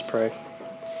pray.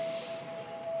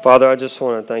 Father, I just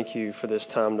want to thank you for this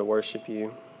time to worship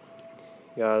you.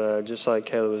 God, just like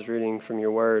Caleb was reading from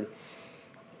your word,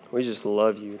 we just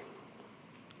love you.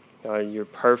 God, you're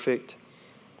perfect.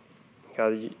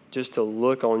 God, just to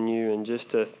look on you and just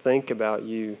to think about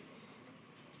you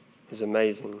is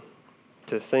amazing.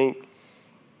 To think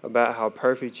about how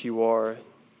perfect you are,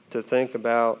 to think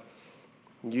about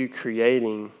you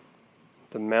creating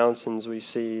the mountains we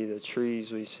see, the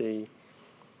trees we see.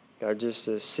 God, just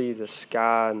to see the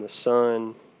sky and the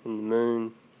sun and the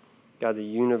moon. God, the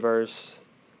universe.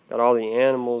 God, all the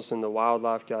animals and the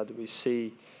wildlife, God, that we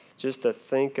see. Just to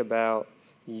think about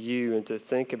you and to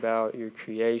think about your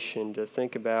creation, to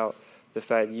think about the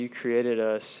fact that you created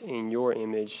us in your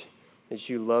image, that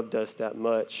you loved us that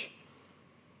much.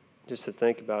 Just to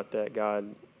think about that,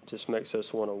 God, just makes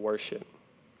us want to worship.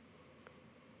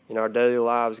 In our daily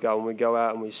lives, God, when we go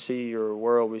out and we see your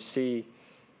world, we see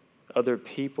other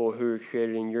people who are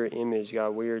created in your image, God,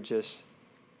 we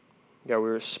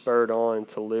are spurred on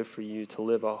to live for you, to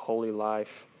live a holy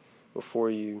life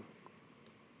before you.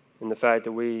 And the fact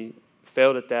that we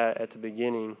failed at that at the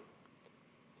beginning,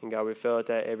 and God, we fail at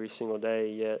that every single day,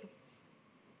 yet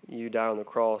you died on the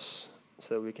cross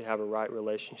so that we could have a right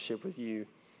relationship with you.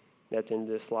 And at the end of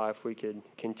this life, we could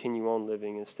continue on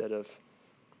living instead of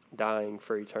dying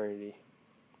for eternity.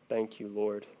 Thank you,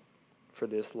 Lord, for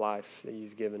this life that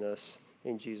you've given us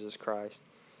in Jesus Christ.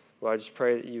 Lord, I just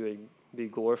pray that you would be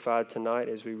glorified tonight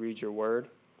as we read your word.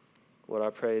 Lord, I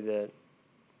pray that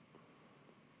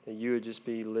you would just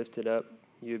be lifted up,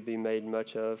 you would be made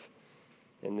much of,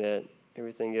 and that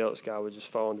everything else, God, would just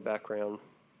fall in the background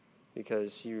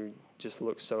because you just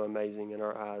look so amazing in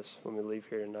our eyes when we leave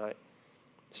here tonight.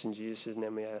 It's in Jesus'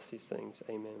 name we ask these things.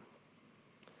 Amen.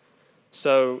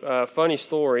 So, funny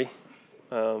story.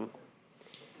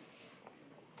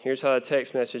 Here's how the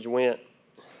text message went.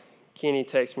 Kenny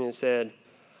texted me and said,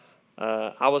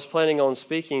 I was planning on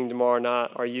speaking tomorrow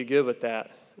night. Are you good with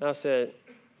that? And I said,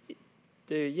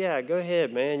 dude, yeah, go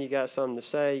ahead, man. You got something to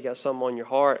say. You got something on your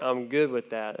heart. I'm good with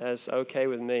that. That's okay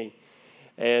with me.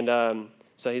 And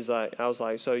so I was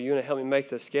like, so you going to help me make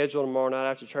the schedule tomorrow night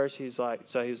after church? He was like,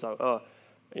 oh,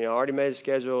 I already made a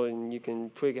schedule and you can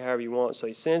tweak it however you want. So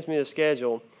he sends me the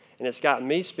schedule and it's got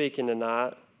me speaking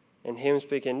tonight and him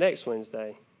speaking next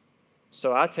Wednesday.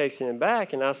 So I texted him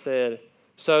back and I said,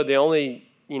 so the only,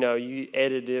 you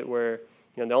edited it where,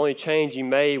 the only change you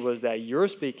made was that you're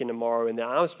speaking tomorrow and that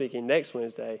I'm speaking next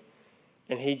Wednesday.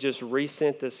 And he just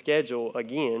resent the schedule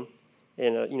again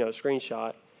in a,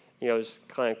 screenshot. It's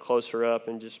kind of closer up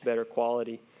and just better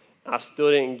quality. I still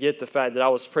didn't get the fact that I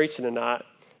was preaching tonight.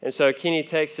 And so Kenny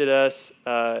texted us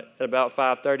at about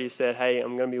 5:30 and said, hey,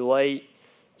 I'm going to be late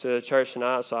to church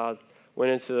tonight. So I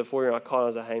went into the foyer and I called him. I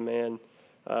was like, hey, man,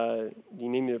 you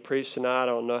need me to preach tonight? I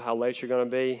don't know how late you're going to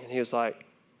be. And he was like,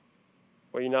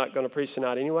 well, you're not going to preach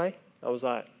tonight anyway? I was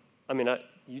like,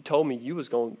 you told me you was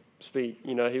going to speak.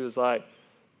 He was like,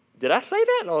 did I say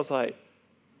that? And I was like,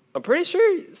 I'm pretty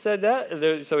sure you said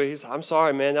that. So he's like, I'm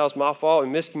sorry, man. That was my fault.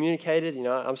 We miscommunicated.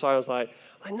 I'm sorry. I was like,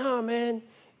 no, man,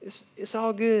 it's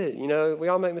all good. We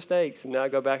all make mistakes. And then I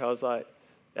go back. I was like,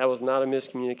 that was not a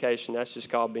miscommunication. That's just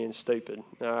called being stupid.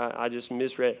 I just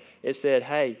misread. It said,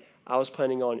 hey, I was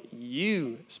planning on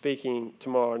you speaking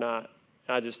tomorrow night.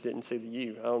 I just didn't see the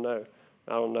you. I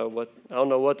don't know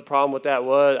what the problem with that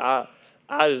was.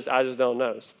 I just don't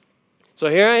know. So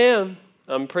here I am.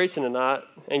 I'm preaching tonight,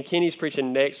 and Kenny's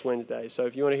preaching next Wednesday. So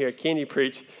if you want to hear Kenny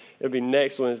preach, it'll be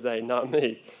next Wednesday, not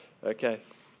me. Okay.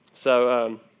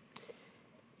 So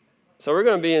we're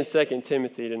going to be in 2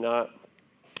 Timothy tonight.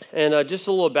 And just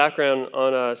a little background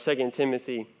on 2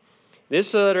 Timothy.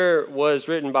 This letter was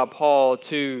written by Paul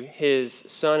to his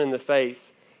son in the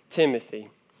faith, Timothy.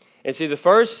 And see, the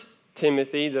first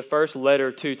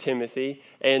letter to Timothy,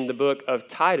 and the book of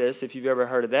Titus, if you've ever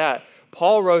heard of that,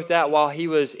 Paul wrote that while he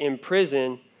was in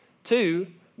prison too,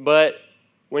 but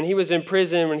when he was in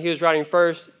prison, when he was writing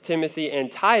 1 Timothy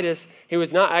and Titus, he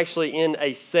was not actually in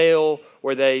a cell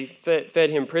where they fed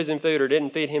him prison food or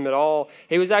didn't feed him at all.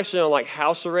 He was actually on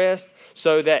house arrest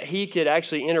so that he could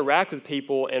actually interact with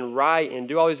people and write and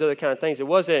do all these other kind of things. It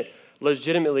wasn't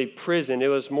legitimately prison. It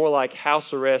was more like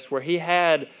house arrest where he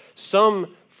had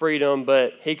some freedom,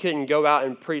 but he couldn't go out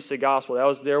and preach the gospel. That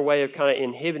was their way of kind of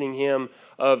inhibiting him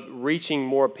of reaching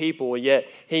more people, yet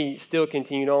he still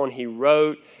continued on. He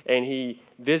wrote and he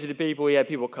visited people. He had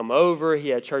people come over. He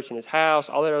had church in his house,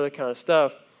 all that other kind of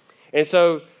stuff. And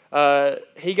so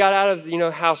he got out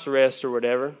of house arrest or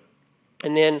whatever.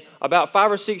 And then about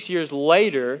 5 or 6 years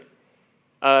later,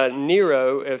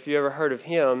 Nero, if you ever heard of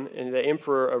him, and the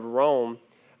emperor of Rome,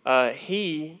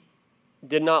 he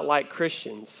did not like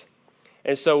Christians.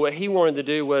 And so what he wanted to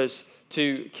do was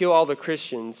to kill all the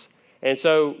Christians. And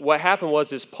so what happened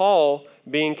was Paul,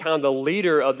 being kind of the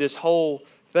leader of this whole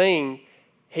thing,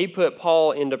 he put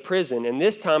Paul into prison. And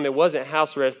this time it wasn't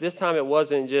house arrest. This time it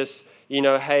wasn't just,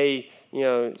 hey,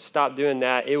 stop doing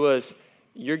that. It was,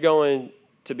 you're going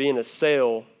to be in a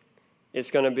cell.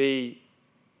 It's going to be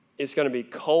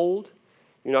cold.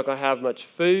 You're not going to have much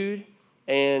food.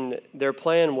 And their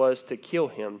plan was to kill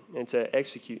him and to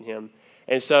execute him.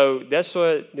 And so that's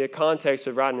what the context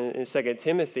of writing in 2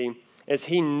 Timothy is.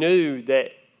 He knew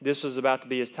that this was about to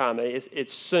be his time.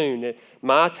 It's soon.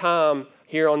 My time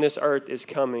here on this earth is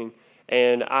coming,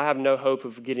 and I have no hope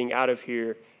of getting out of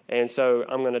here. And so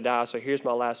I'm going to die. So here's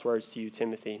my last words to you,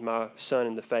 Timothy, my son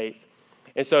in the faith.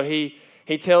 And so he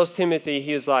tells Timothy,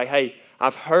 he was like, hey,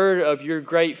 I've heard of your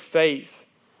great faith.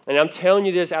 And I'm telling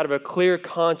you this out of a clear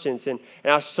conscience. And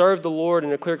I serve the Lord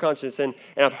in a clear conscience. And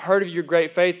I've heard of your great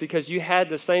faith because you had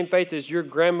the same faith as your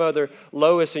grandmother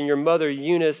Lois and your mother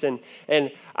Eunice.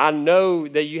 And I know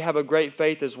that you have a great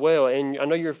faith as well. And I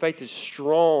know your faith is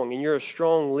strong and you're a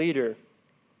strong leader.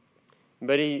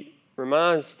 But he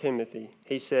reminds Timothy,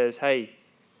 he says, hey,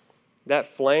 that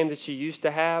flame that you used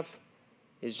to have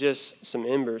is just some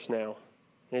embers now.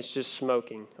 And it's just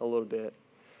smoking a little bit.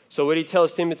 So what he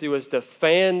tells Timothy was to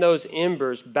fan those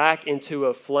embers back into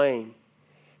a flame.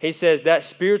 He says that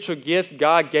spiritual gift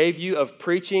God gave you of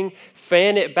preaching,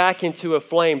 fan it back into a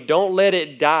flame. Don't let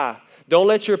it die. Don't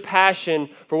let your passion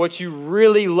for what you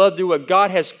really love to do, what God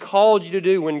has called you to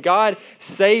do. When God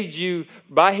saved you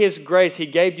by His grace, He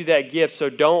gave you that gift, so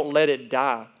don't let it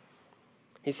die.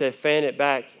 He said fan it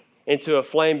back into a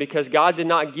flame because God did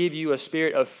not give you a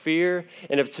spirit of fear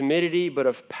and of timidity, but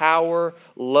of power,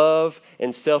 love,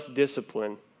 and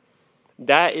self-discipline.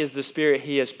 That is the spirit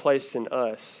He has placed in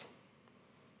us.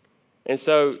 And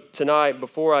so tonight,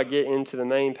 before I get into the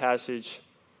main passage,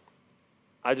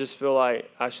 I just feel like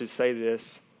I should say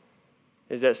this,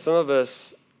 is that some of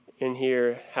us in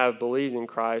here have believed in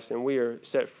Christ and we are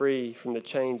set free from the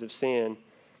chains of sin.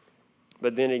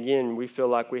 But then again, we feel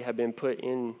like we have been put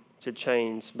into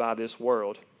chains by this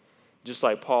world. Just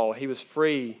like Paul, he was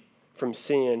free from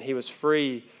sin. He was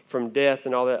free from death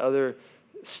and all that other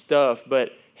stuff,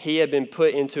 but he had been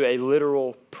put into a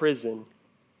literal prison.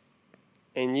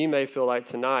 And you may feel like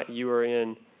tonight you are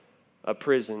in a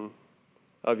prison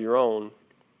of your own.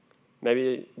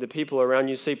 Maybe the people around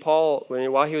you. See, Paul,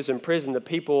 while he was in prison, the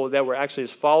people that were actually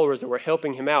his followers that were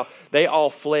helping him out, they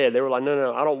all fled. They were like,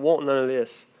 no, I don't want none of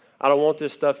this. I don't want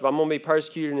this stuff. If I'm going to be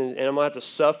persecuted and I'm going to have to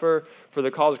suffer for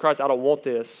the cause of Christ, I don't want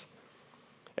this.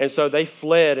 And so they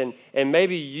fled. And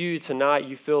maybe you tonight,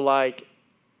 you feel like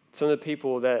some of the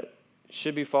people that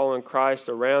should be following Christ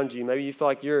around you, maybe you feel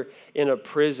like you're in a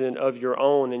prison of your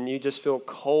own and you just feel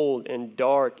cold and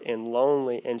dark and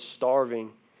lonely and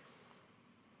starving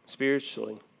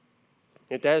spiritually.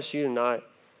 If that's you tonight,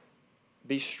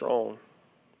 be strong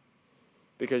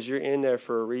because you're in there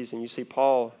for a reason. You see,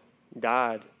 Paul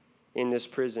died in this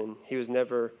prison. He was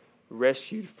never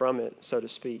rescued from it, so to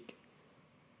speak.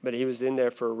 But he was in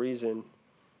there for a reason.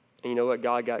 And you know what?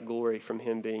 God got glory from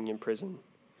him being in prison.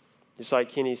 Just like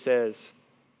Kenny says,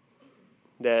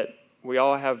 that we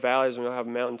all have valleys and we all have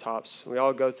mountaintops. We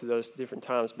all go through those different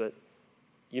times, but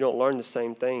you don't learn the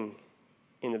same thing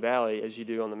in the valley as you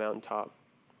do on the mountaintop.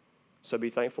 So be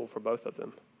thankful for both of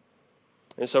them.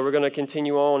 And so we're going to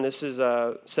continue on. This is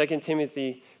 2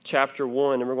 Timothy chapter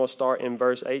 1, and we're going to start in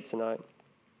verse 8 tonight.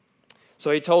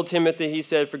 So he told Timothy, he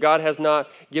said, "For God has not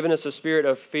given us a spirit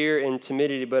of fear and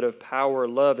timidity, but of power,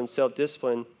 love, and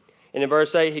self-discipline." And in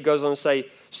verse 8, he goes on to say,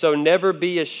 "So never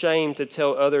be ashamed to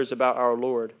tell others about our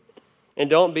Lord. And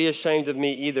don't be ashamed of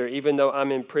me either, even though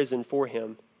I'm in prison for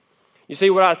him." You see,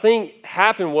 what I think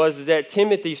happened was that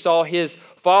Timothy saw his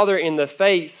father in the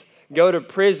faith go to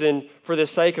prison for the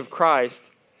sake of Christ.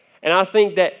 And I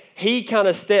think that he kind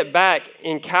of stepped back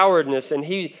in cowardness and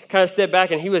he kind of stepped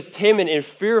back and he was timid and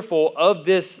fearful of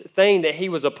this thing that he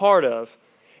was a part of.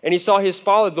 And he saw his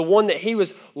father, the one that he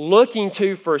was looking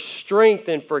to for strength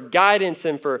and for guidance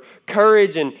and for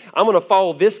courage. And I'm going to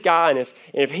follow this guy. And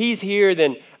if he's here,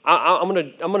 then I'm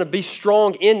going to be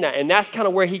strong in that. And that's kind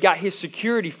of where he got his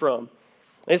security from.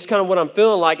 And it's kind of what I'm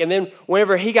feeling like. And then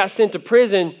whenever he got sent to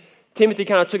prison, Timothy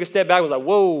kind of took a step back and was like,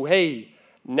 whoa, hey,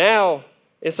 now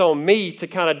it's on me to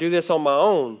kind of do this on my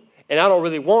own. And I don't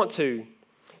really want to.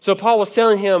 So Paul was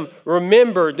telling him,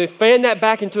 remember, to fan that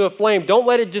back into a flame. Don't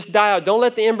let it just die out. Don't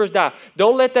let the embers die.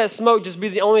 Don't let that smoke just be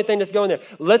the only thing that's going there.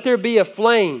 Let there be a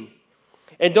flame.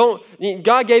 And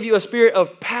God gave you a spirit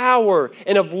of power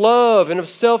and of love and of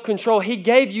self-control. He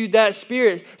gave you that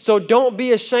spirit. So don't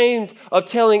be ashamed of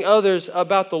telling others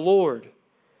about the Lord.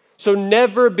 So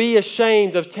never be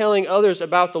ashamed of telling others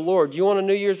about the Lord. Do you want a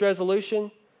New Year's resolution?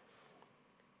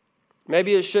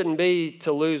 Maybe it shouldn't be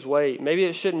to lose weight. Maybe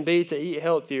it shouldn't be to eat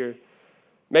healthier.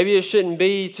 Maybe it shouldn't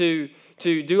be to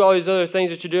do all these other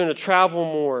things that you're doing, to travel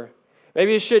more.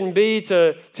 Maybe it shouldn't be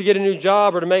to get a new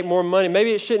job or to make more money.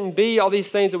 Maybe it shouldn't be all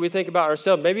these things that we think about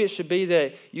ourselves. Maybe it should be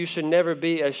that you should never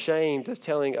be ashamed of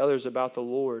telling others about the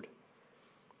Lord.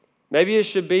 Maybe it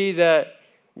should be that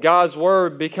God's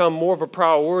Word become more of a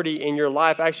priority in your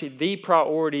life, actually the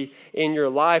priority in your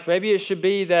life. Maybe it should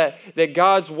be that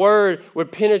God's Word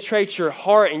would penetrate your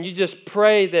heart, and you just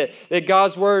pray that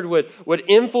God's Word would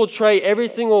infiltrate every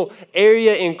single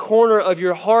area and corner of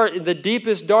your heart in the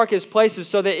deepest, darkest places,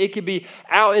 so that it could be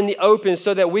out in the open,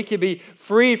 so that we could be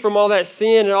free from all that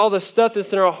sin and all the stuff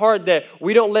that's in our heart that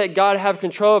we don't let God have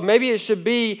control of. Maybe it should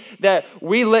be that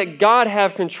we let God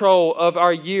have control of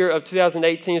our year of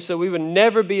 2018, so we would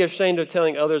never be ashamed of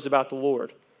telling others about the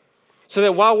Lord. So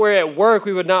that while we're at work,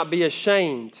 we would not be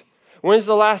ashamed. When's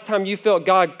the last time you felt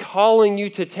God calling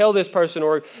you to tell this person,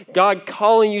 or God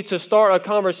calling you to start a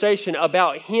conversation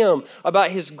about Him, about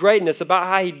His greatness, about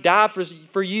how He died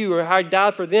for you, or how He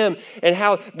died for them, and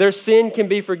how their sin can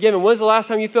be forgiven? When's the last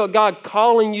time you felt God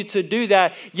calling you to do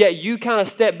that, yet you kind of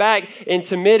stepped back in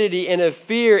timidity and of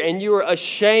fear, and you were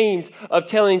ashamed of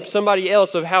telling somebody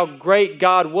else of how great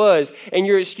God was, and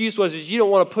your excuse was you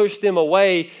don't want to push them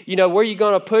away? Where are you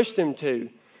going to push them to?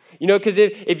 Because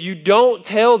if you don't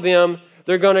tell them,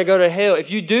 they're going to go to hell.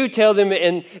 If you do tell them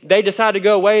and they decide to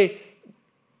go away,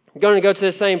 you're going to go to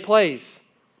the same place.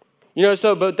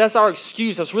 But that's our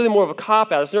excuse. That's really more of a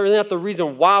cop-out. It's really not the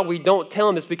reason why we don't tell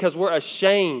them. It's because we're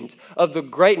ashamed of the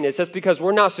greatness. That's because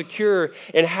we're not secure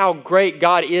in how great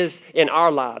God is in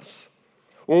our lives.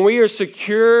 When we are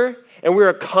secure and we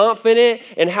are confident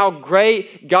in how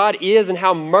great God is and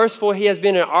how merciful He has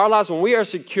been in our lives, when we are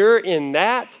secure in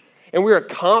that, and we are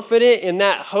confident in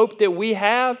that hope that we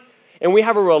have, and we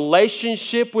have a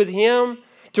relationship with Him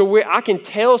to where I can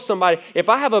tell somebody, if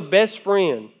I have a best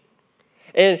friend,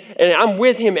 and I'm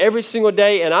with him every single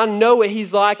day, and I know what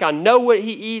he's like, I know what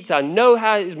he eats, I know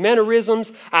how his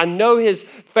mannerisms, I know his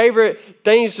favorite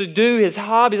things to do, his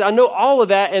hobbies, I know all of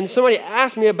that, and somebody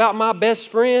asks me about my best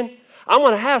friend, I'm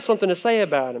going to have something to say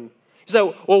about him.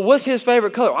 So, well, what's his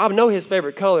favorite color? I know his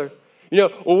favorite color.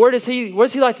 Well, what does he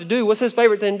like to do? What's his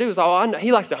favorite thing to do? It's I know,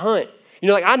 he likes to hunt.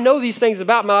 I know these things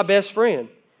about my best friend.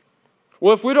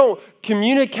 Well, if we don't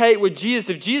communicate with Jesus,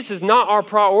 if Jesus is not our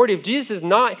priority, if Jesus is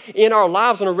not in our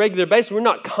lives on a regular basis, we're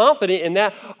not confident in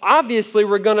that, obviously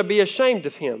we're going to be ashamed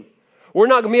of Him. We're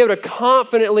not going to be able to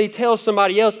confidently tell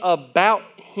somebody else about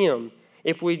Him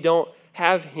if we don't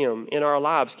have Him in our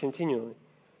lives continually.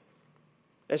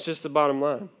 That's just the bottom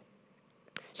line.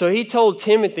 So he told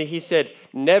Timothy, he said,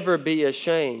 never be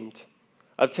ashamed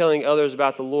of telling others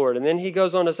about the Lord. And then he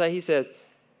goes on to say, he says,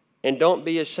 and don't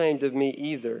be ashamed of me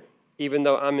either, even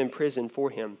though I'm in prison for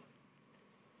Him.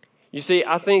 You see,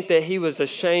 I think that he was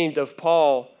ashamed of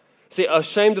Paul. See,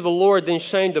 ashamed of the Lord, then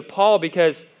ashamed of Paul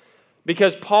because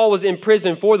Paul was in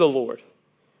prison for the Lord.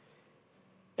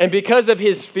 And because of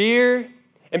his fear,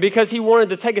 and because he wanted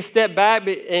to take a step back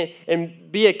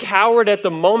and be a coward at the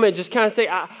moment, just kind of say,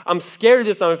 I'm scared of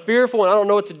this, I'm fearful, and I don't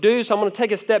know what to do, so I'm going to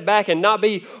take a step back and not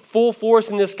be full force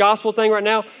in this gospel thing right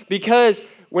now. Because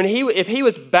if he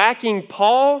was backing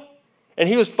Paul and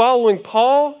he was following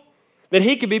Paul, then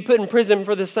he could be put in prison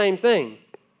for the same thing.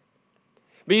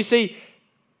 But you see,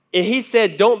 if he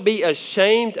said, don't be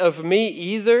ashamed of me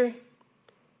either,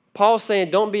 Paul's saying,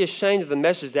 don't be ashamed of the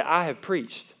message that I have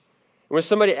preached. When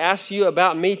somebody asks you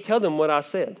about me, tell them what I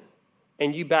said,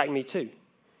 and you back me too.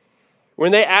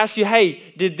 When they ask you,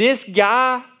 hey, did this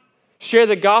guy share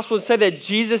the gospel and say that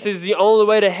Jesus is the only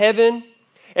way to heaven,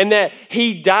 and that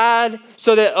He died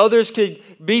so that others could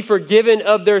be forgiven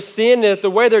of their sin, and that the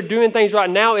way they're doing things right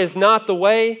now is not the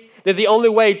way, that the only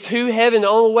way to heaven, the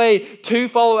only way to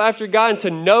follow after God and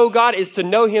to know God is to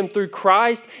know Him through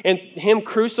Christ and Him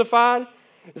crucified?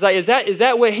 It's like, is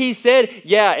that what he said?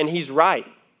 Yeah, and he's right.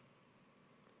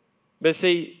 But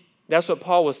see, that's what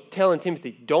Paul was telling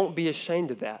Timothy. Don't be ashamed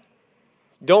of that.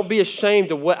 Don't be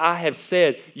ashamed of what I have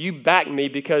said. You back me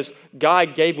because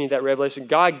God gave me that revelation.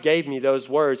 God gave me those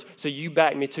words, so you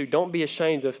back me too. Don't be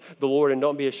ashamed of the Lord and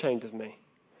don't be ashamed of me.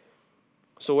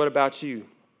 So what about you?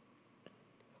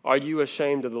 Are you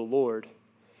ashamed of the Lord?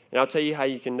 And I'll tell you how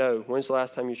you can know. When's the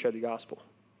last time you shared the gospel?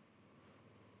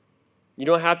 You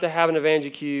don't have to have an Evangel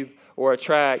Cube or a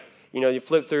tract. You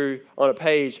flip through on a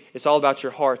page. It's all about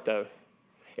your heart, though.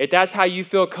 If that's how you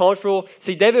feel comfortable.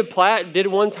 See, David Platt did it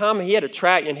one time. He had a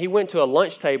tract, and he went to a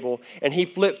lunch table, and he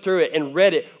flipped through it and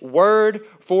read it word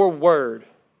for word.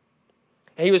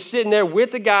 And he was sitting there with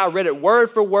the guy, read it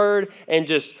word for word, and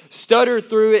just stuttered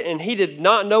through it, and he did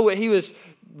not know what he was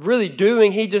really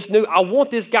doing. He just knew, I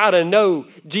want this guy to know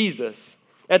Jesus.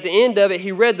 At the end of it,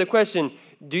 he read the question,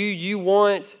 do you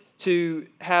want to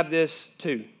have this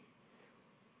too?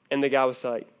 And the guy was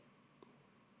like,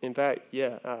 in fact,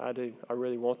 yeah, I do. I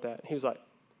really want that. He was like,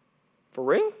 for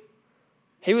real?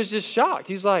 He was just shocked.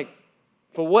 He's like,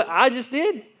 for what I just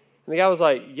did? And the guy was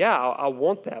like, yeah, I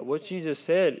want that. What you just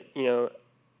said,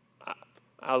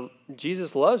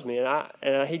 Jesus loves me,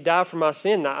 and he died for my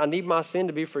sin. And I need my sin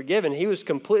to be forgiven. He was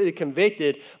completely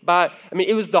convicted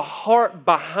it was the heart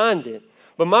behind it.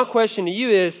 But my question to you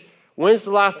is, when's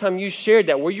the last time you shared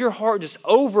that, where your heart just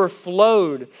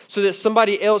overflowed so that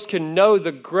somebody else can know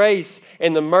the grace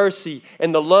and the mercy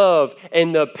and the love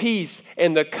and the peace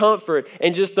and the comfort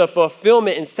and just the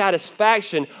fulfillment and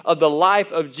satisfaction of the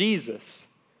life of Jesus?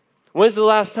 When's the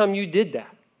last time you did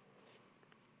that?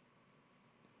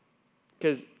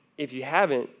 Because if you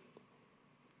haven't,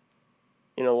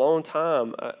 in a long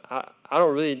time, I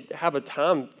don't really have a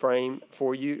time frame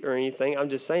for you or anything. I'm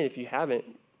just saying, if you haven't,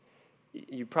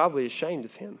 you're probably ashamed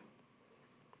of him.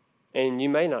 And you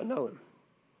may not know him.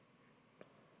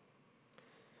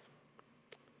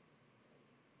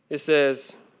 It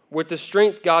says, with the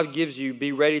strength God gives you,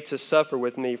 be ready to suffer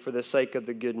with me for the sake of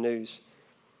the good news.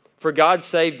 For God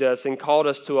saved us and called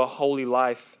us to a holy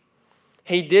life.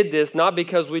 He did this not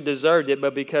because we deserved it,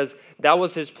 but because that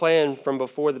was his plan from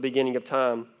before the beginning of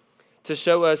time, to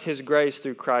show us his grace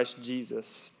through Christ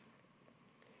Jesus.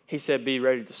 He said, be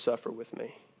ready to suffer with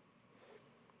me.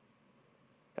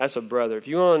 That's a brother. If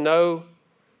you want to know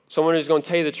someone who's going to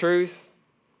tell you the truth,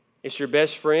 it's your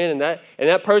best friend, and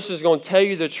that person is going to tell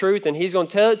you the truth, and he's going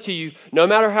to tell it to you no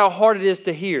matter how hard it is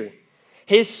to hear.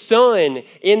 His son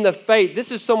in the faith,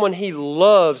 this is someone he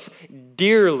loves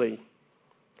dearly.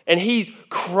 And he's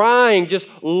crying, just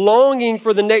longing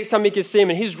for the next time he can see him.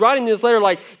 And he's writing this letter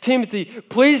like, Timothy,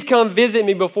 please come visit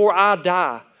me before I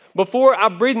die. Before I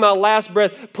breathe my last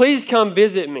breath, please come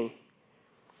visit me.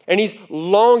 And he's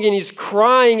longing, he's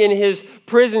crying in his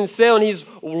prison cell, and he's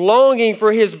longing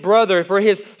for his brother, for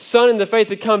his son in the faith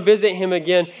to come visit him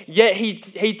again. Yet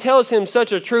he tells him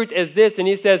such a truth as this, and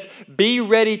he says, be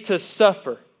ready to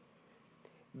suffer.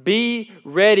 Be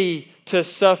ready to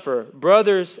suffer.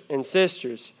 Brothers and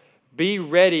sisters, be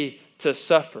ready to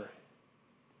suffer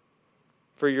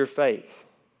for your faith.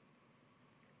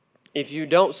 If you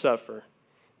don't suffer,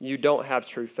 you don't have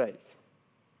true faith.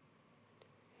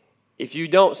 If you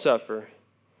don't suffer,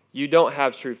 you don't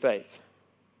have true faith.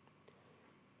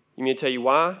 You mean to tell you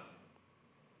why?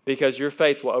 Because your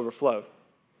faith will overflow.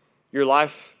 Your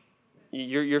life,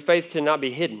 your faith cannot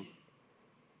be hidden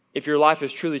if your life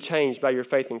is truly changed by your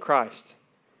faith in Christ.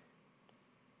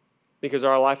 Because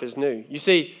our life is new. You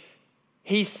see,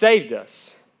 he saved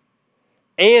us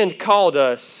and called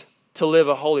us to live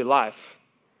a holy life.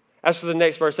 That's what the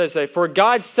next verse says. For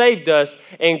God saved us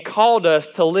and called us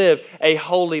to live a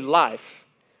holy life.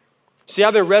 See,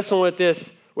 I've been wrestling with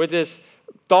this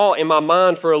thought in my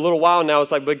mind for a little while now. It's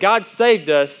like, but God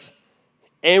saved us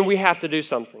and we have to do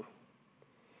something.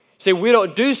 See, we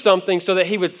don't do something so that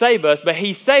he would save us, but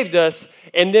he saved us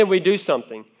and then we do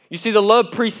something. You see, the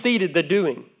love preceded the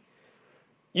doing.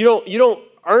 You don't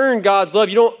earn God's love.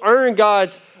 You don't earn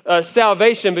God's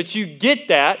salvation, but you get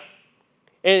that.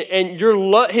 And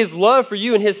his love for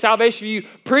you and his salvation for you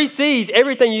precedes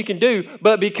everything you can do.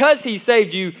 But because he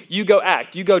saved you, you go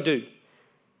act. You go do.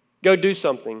 Go do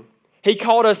something. He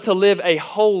called us to live a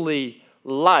holy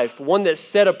life, one that's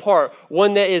set apart,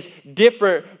 one that is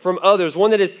different from others,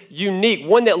 one that is unique,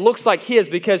 one that looks like his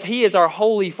because he is our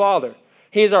holy Father.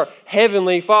 He is our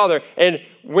heavenly Father. And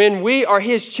when we are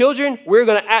his children, we're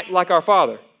going to act like our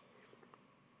Father.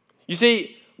 You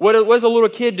see, what does a little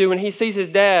kid do when he sees his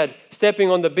dad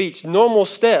stepping on the beach? Normal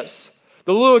steps.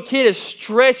 The little kid is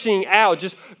stretching out,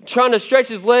 just trying to stretch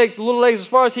his legs, little legs as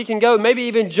far as he can go, maybe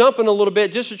even jumping a little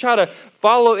bit just to try to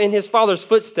follow in his father's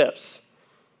footsteps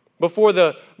before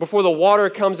the water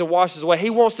comes and washes away.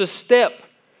 He wants to step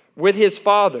with his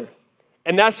Father.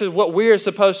 And that's what we are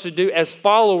supposed to do as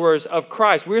followers of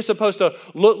Christ. We're supposed to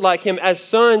look like him as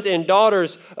sons and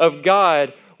daughters of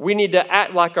God. We need to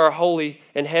act like our holy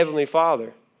and heavenly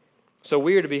Father. So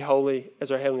we are to be holy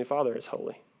as our Heavenly Father is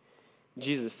holy.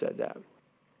 Jesus said that.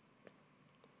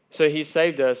 So he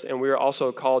saved us, and we are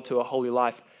also called to a holy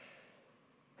life.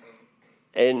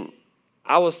 And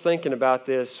I was thinking about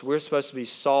this. We're supposed to be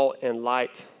salt and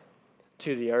light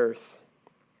to the earth.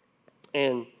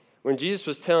 And when Jesus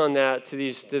was telling that to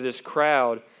this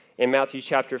crowd in Matthew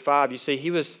chapter 5, you see,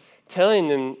 he was telling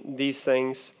them these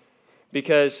things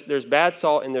because there's bad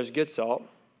salt and there's good salt.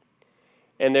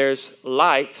 and there's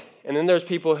light, and then there's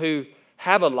people who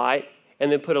have a light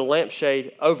and then put a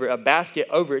lampshade over it, a basket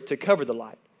over it to cover the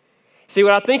light. See,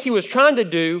 what I think he was trying to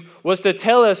do was to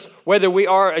tell us whether we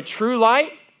are a true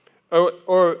light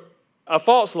or a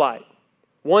false light,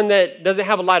 one that doesn't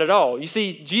have a light at all. You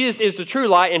see, Jesus is the true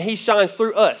light, and he shines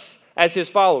through us as his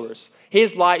followers.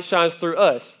 His light shines through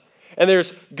us. And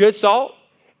there's good salt,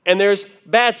 and there's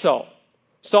bad salt.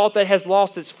 Salt that has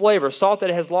lost its flavor, salt that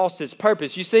has lost its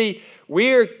purpose. You see,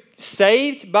 we're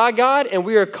saved by God, and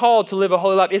we are called to live a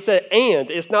holy life. It's an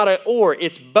and, it's not an or,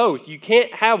 it's both. You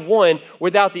can't have one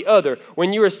without the other.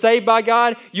 When you are saved by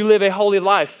God, you live a holy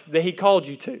life that he called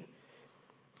you to.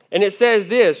 And it says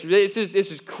this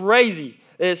is crazy.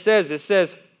 It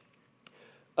says,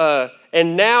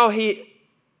 and now he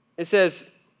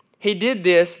did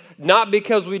this not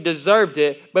because we deserved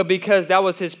it, but because that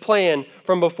was his plan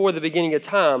from before the beginning of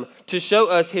time, to show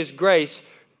us his grace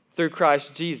through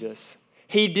Christ Jesus.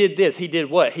 He did this. He did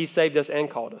what? He saved us and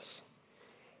called us.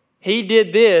 He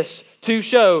did this to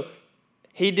show,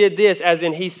 he did this as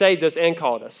in he saved us and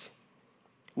called us.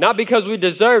 Not because we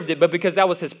deserved it, but because that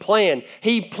was his plan.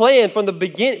 He planned from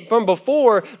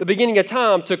before the beginning of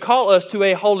time to call us to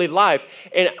a holy life.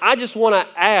 And I just want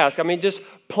to ask, just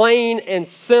plain and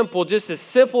simple, just as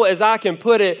simple as I can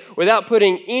put it, without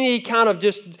putting any kind of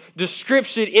just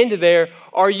description into there,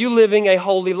 are you living a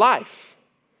holy life?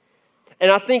 And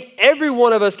I think every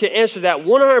one of us can answer that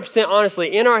 100%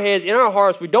 honestly in our heads, in our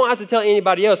hearts. We don't have to tell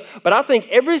anybody else. But I think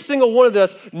every single one of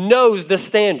us knows the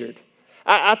standard.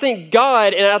 I think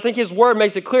God, and I think his word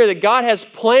makes it clear that God has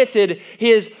planted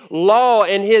his law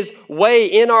and his way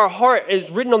in our heart.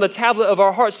 It's written on the tablet of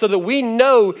our hearts so that we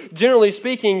know, generally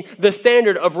speaking, the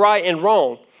standard of right and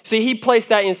wrong. See, he placed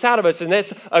that inside of us, and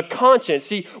that's a conscience.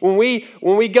 See, when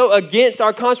we go against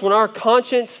our conscience, when our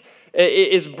conscience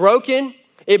is broken,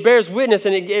 it bears witness,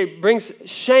 and it brings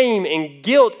shame and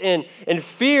guilt and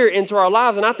fear into our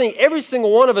lives. And I think every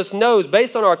single one of us knows,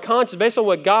 based on our conscience, based on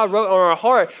what God wrote on our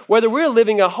heart, whether we're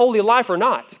living a holy life or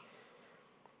not.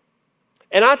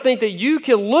 And I think that you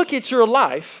can look at your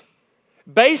life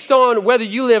based on whether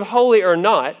you live holy or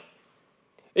not.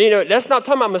 That's not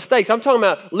talking about mistakes. I'm talking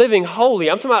about living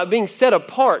holy. I'm talking about being set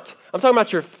apart. I'm talking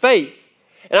about your faith.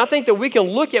 And I think that we can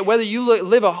look at whether you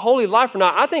live a holy life or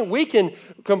not. I think we can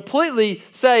completely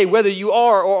say whether you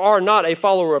are or are not a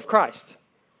follower of Christ.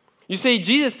 You see,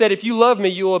 Jesus said, if you love me,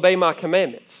 you will obey my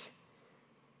commandments.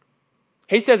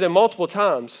 He says it multiple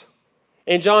times.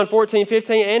 In John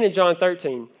 14:15 and in John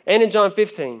 13 and in John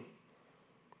 15.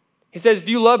 He says, if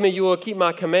you love me, you will keep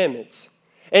my commandments.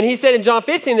 And he said in John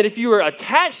 15 that if you are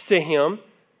attached to him,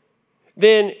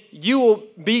 then you will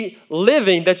be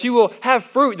living, that you will have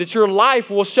fruit, that your life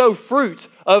will show fruit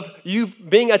of you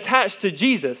being attached to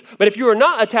Jesus. But if you are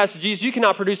not attached to Jesus, you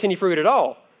cannot produce any fruit at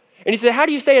all. And he said, how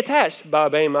do you stay attached? By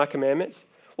obeying my commandments.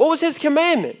 What was his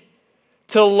commandment?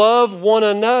 To love one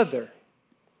another.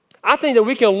 I think that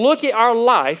we can look at our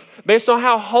life based on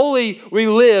how holy we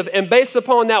live, and based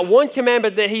upon that one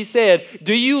commandment that he said,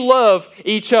 do you love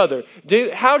each other?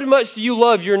 How much do you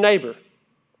love your neighbor?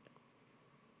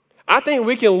 I think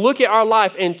we can look at our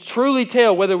life and truly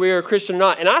tell whether we are a Christian or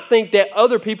not. And I think that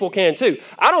other people can too.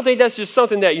 I don't think that's just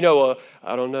something that,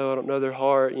 I don't know their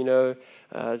heart,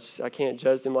 I can't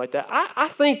judge them like that. I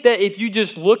think that if you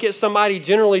just look at somebody,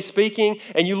 generally speaking,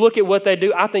 and you look at what they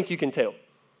do, I think you can tell.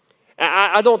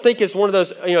 I don't think it's one of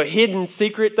those hidden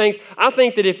secret things. I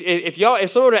think that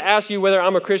if someone were to ask you whether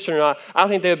I'm a Christian or not, I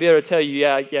think they would be able to tell you,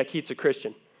 yeah, Keith's a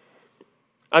Christian.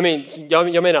 Y'all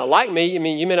may not like me. You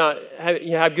may not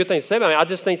have good things to say about me. I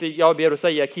just think that y'all would be able to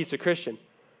say, yeah, Keith's a Christian.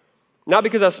 Not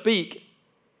because I speak,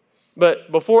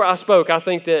 but before I spoke, I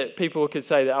think that people could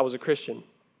say that I was a Christian.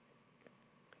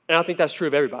 And I think that's true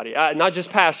of everybody. Not just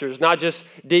pastors, not just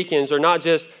deacons, or not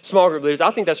just small group leaders.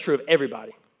 I think that's true of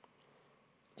everybody.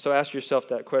 So ask yourself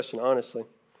that question honestly.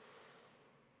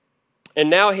 And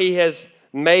now he has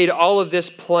made all of this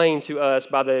plain to us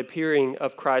by the appearing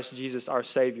of Christ Jesus, our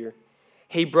Savior.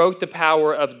 He broke the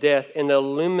power of death and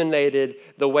illuminated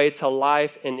the way to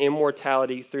life and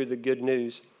immortality through the good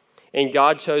news. And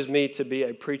God chose me to be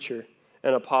a preacher,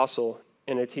 an apostle,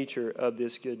 and a teacher of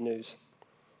this good news.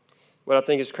 What I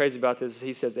think is crazy about this is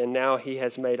he says, and now he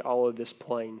has made all of this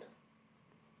plain.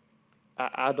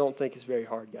 I don't think it's very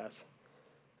hard, guys.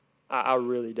 I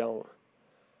really don't.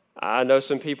 I know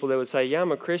some people that would say, yeah,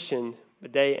 I'm a Christian,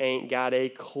 but they ain't got a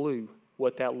clue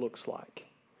what that looks like.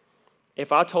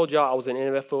 If I told y'all I was an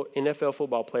NFL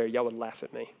football player, y'all would laugh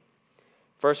at me.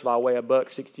 First of all, I weigh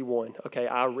 $161. Okay,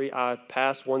 I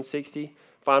passed 160.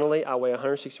 Finally, I weigh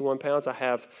 161 pounds. I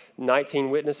have 19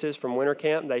 witnesses from winter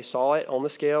camp. They saw it on the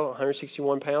scale,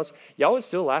 161 pounds. Y'all would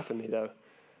still laugh at me, though.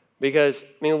 Because,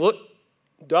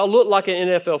 do I look like an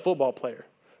NFL football player?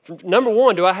 Number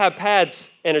one, do I have pads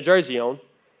and a jersey on?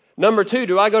 Number two,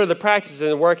 do I go to the practices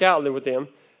and work out with them?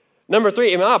 Number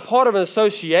three, am I a part of an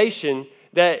association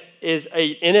that is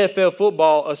an NFL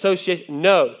football association?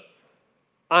 No,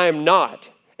 I am not.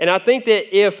 And I think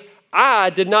that if I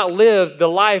did not live the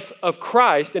life of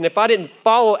Christ, and if I didn't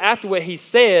follow after what he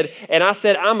said, and I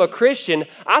said I'm a Christian,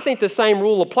 I think the same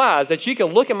rule applies, that you can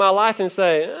look at my life and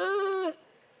say,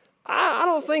 I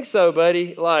don't think so,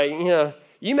 buddy.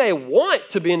 You may want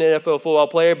to be an NFL football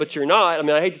player, but you're not.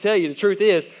 I hate to tell you, the truth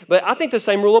is, but I think the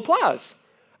same rule applies.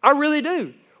 I really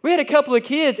do. We had a couple of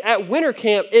kids at winter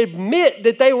camp admit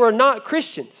that they were not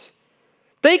Christians.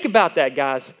 Think about that,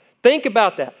 guys. Think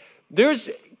about that. There's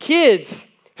kids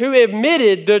who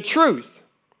admitted the truth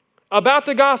about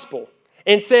the gospel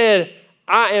and said,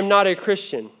 I am not a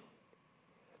Christian.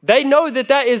 They know that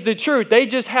that is the truth. They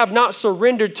just have not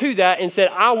surrendered to that and said,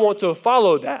 I want to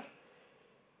follow that.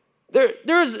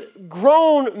 There's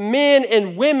grown men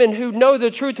and women who know the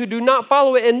truth, who do not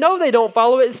follow it, and know they don't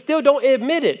follow it, and still don't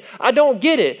admit it. I don't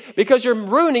get it, because you're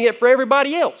ruining it for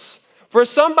everybody else. For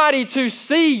somebody to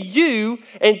see you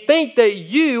and think that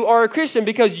you are a Christian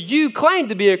because you claim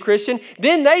to be a Christian,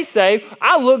 then they say,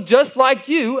 I look just like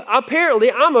you.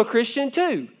 Apparently, I'm a Christian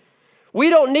too. We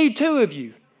don't need two of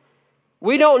you.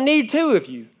 We don't need two of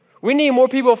you. We need more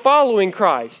people following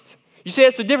Christ. You see,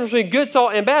 that's the difference between good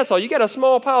salt and bad salt. You got a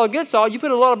small pile of good salt. You put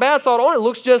a lot of bad salt on it, it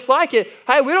looks just like it.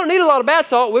 Hey, we don't need a lot of bad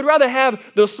salt. We'd rather have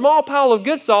the small pile of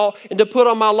good salt and to put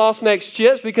on my Lost Mex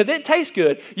chips because it tastes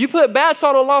good. You put bad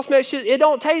salt on Lost Mex chips, it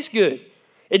don't taste good.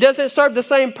 It doesn't serve the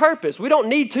same purpose. We don't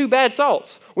need two bad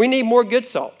salts. We need more good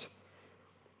salt.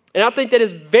 And I think that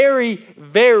is very,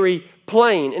 very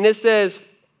plain. And it says,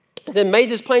 it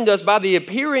made this plain to us by the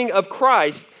appearing of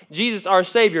Christ, Jesus our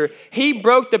Savior. He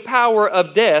broke the power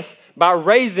of death by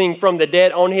raising from the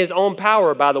dead on his own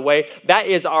power, by the way. That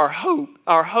is our hope.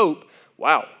 Our hope.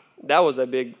 Wow, that was a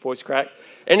big voice crack.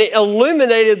 And it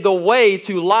illuminated the way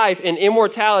to life and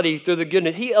immortality through the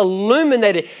goodness. He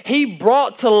illuminated. He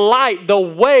brought to light the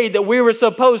way that we were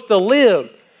supposed to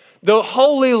live. The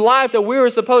holy life that we were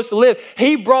supposed to live.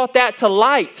 He brought that to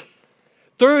light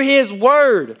through his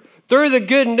word, through the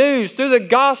good news, through the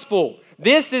gospel.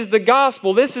 This is the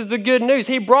gospel. This is the good news.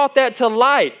 He brought that to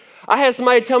light. I had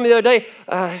somebody tell me the other day,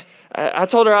 I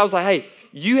told her, I was like, hey,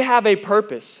 you have a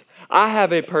purpose. I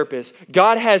have a purpose.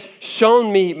 God has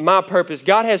shown me my purpose.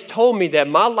 God has told me that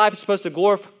my life is supposed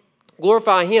to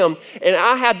glorify him. And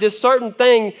I have this certain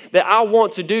thing that I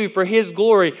want to do for his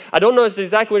glory. I don't know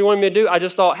exactly what he wanted me to do. I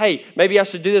just thought, hey, maybe I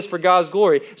should do this for God's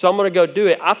glory. So I'm going to go do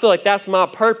it. I feel like that's my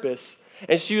purpose.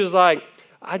 And she was like,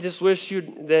 I just wish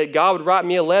that God would write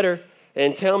me a letter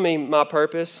and tell me my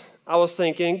purpose. I was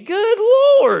thinking, good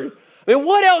Lord.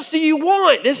 What else do you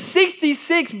want? This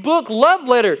 66-book love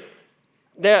letter.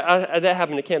 That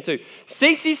happened at camp too.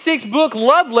 66-book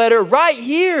love letter right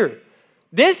here.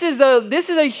 This is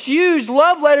a huge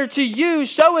love letter to you,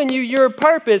 showing you your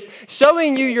purpose,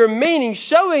 showing you your meaning,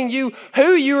 showing you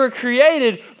who you were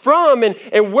created from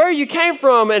and where you came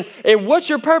from and what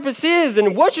your purpose is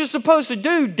and what you're supposed to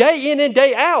do day in and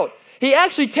day out. He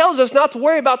actually tells us not to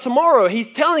worry about tomorrow. He's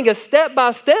telling us step by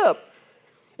step.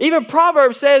 Even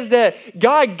Proverbs says that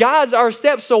God guides our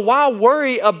steps, so why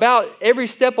worry about every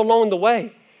step along the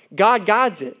way? God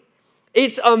guides it.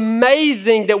 It's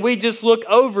amazing that we just look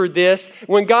over this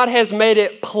when God has made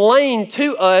it plain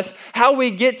to us how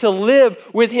we get to live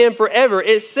with him forever.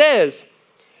 It says,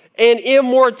 and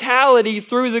immortality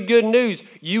through the good news.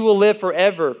 You will live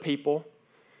forever, people.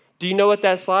 Do you know what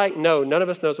that's like? No, none of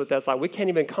us knows what that's like. We can't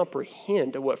even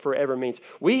comprehend what forever means.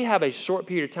 We have a short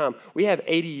period of time. We have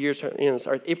 80 years in this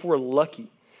earth if we're lucky.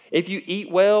 If you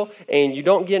eat well and you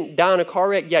don't die in a car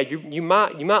wreck, yeah, you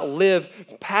might live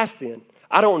past then.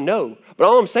 I don't know. But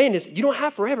all I'm saying is you don't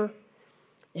have forever.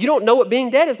 You don't know what being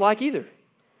dead is like either.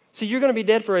 So you're going to be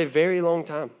dead for a very long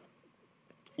time.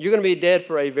 You're going to be dead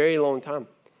for a very long time.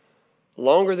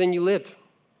 Longer than you lived.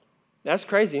 That's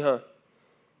crazy, huh?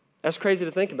 That's crazy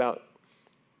to think about.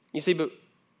 You see, but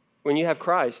when you have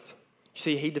Christ, you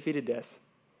see, he defeated death.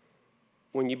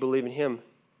 When you believe in him,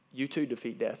 you too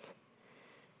defeat death.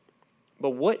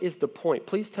 But what is the point?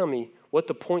 Please tell me what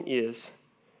the point is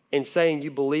in saying you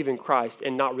believe in Christ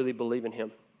and not really believe in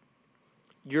him.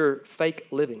 You're fake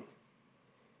living.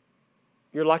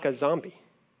 You're like a zombie.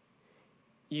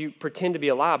 You pretend to be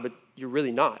alive, but you're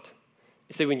really not.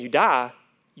 You see, when you die,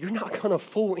 you're not going to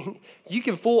fool. You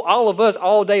can fool all of us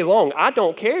all day long. I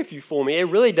don't care if you fool me. It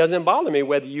really doesn't bother me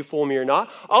whether you fool me or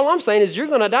not. All I'm saying is you're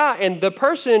going to die. And the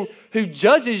person who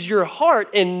judges your heart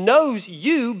and knows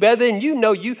you better than you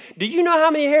know you, do you know how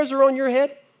many hairs are on your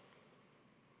head?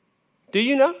 Do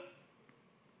you know?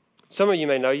 Some of you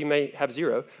may know, you may have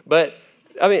zero. But,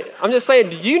 I mean, I'm just saying,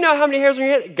 do you know how many hairs are on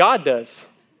your head? God does.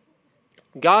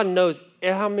 God knows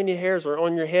how many hairs are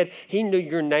on your head. He knew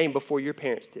your name before your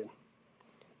parents did.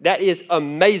 That is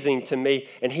amazing to me,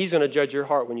 and he's going to judge your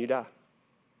heart when you die.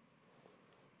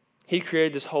 He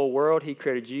created this whole world. He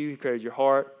created you. He created your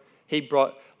heart. He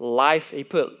brought life. He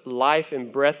put life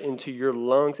and breath into your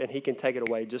lungs, and he can take it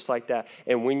away just like that.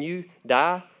 And when you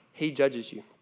die, he judges you.